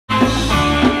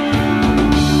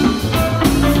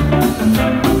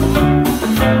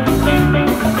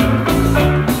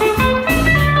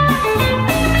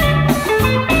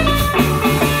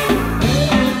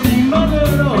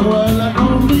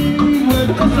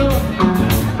eso.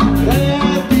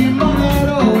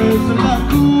 Timbalero es la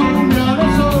cumbia de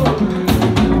eso.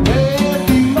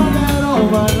 Timbalero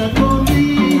baila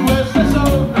conmigo es eso.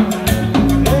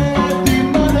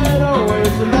 Timbalero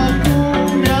es la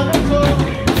cumbia de eso.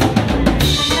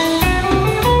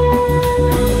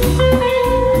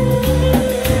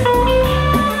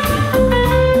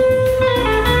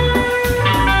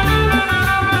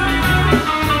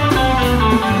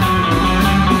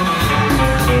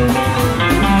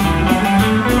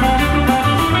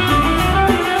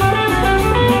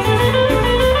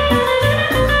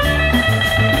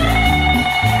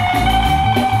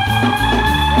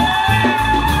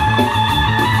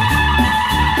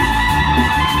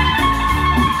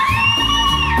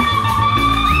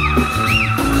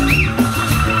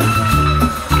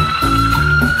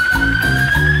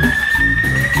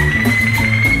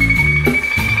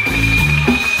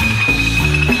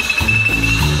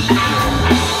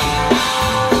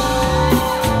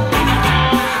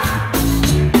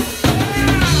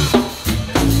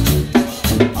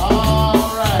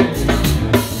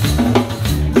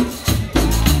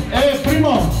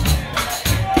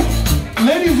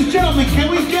 Ladies and gentlemen,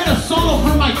 can we get a solo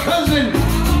for my cousin?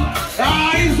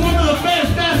 He's one of the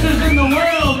best dancers in the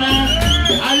world, man.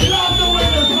 I love the way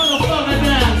this motherfucker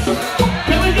dance.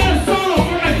 Can we get a solo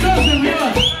for my cousin?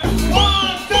 Yeah.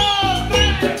 1, 2,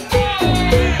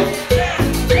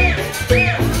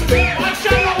 3. Watch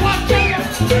out, watch out.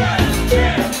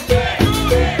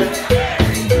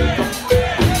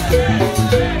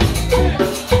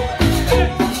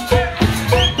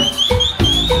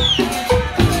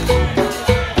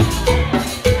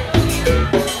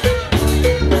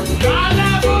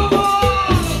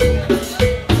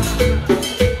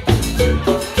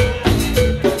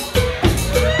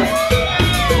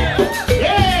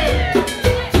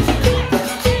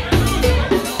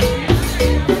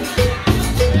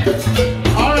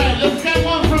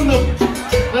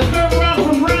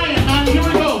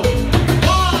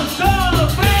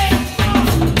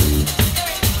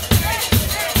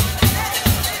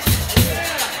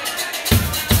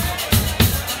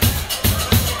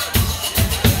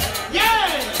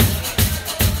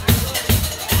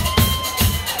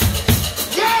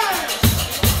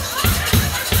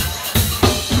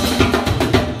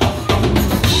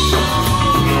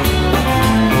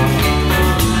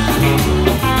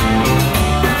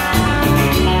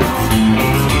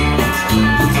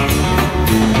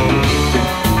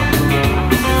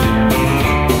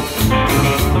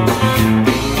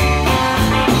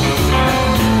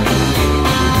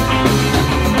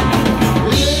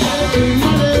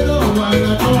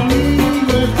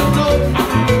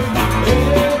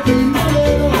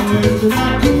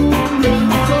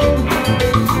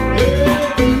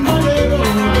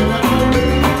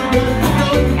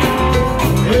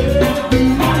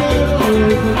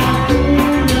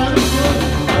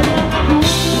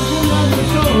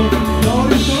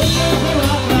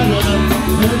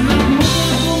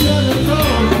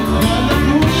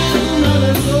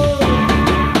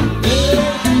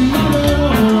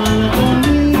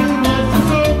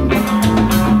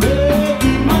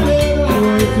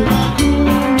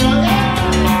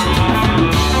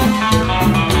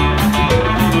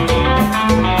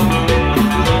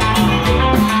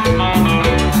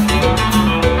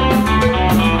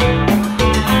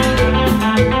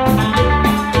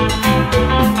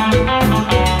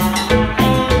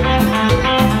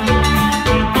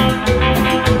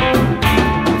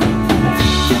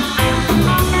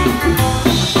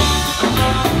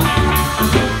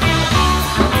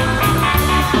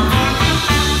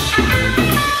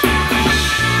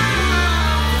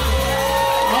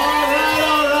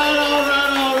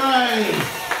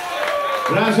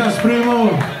 Gracias,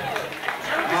 primo.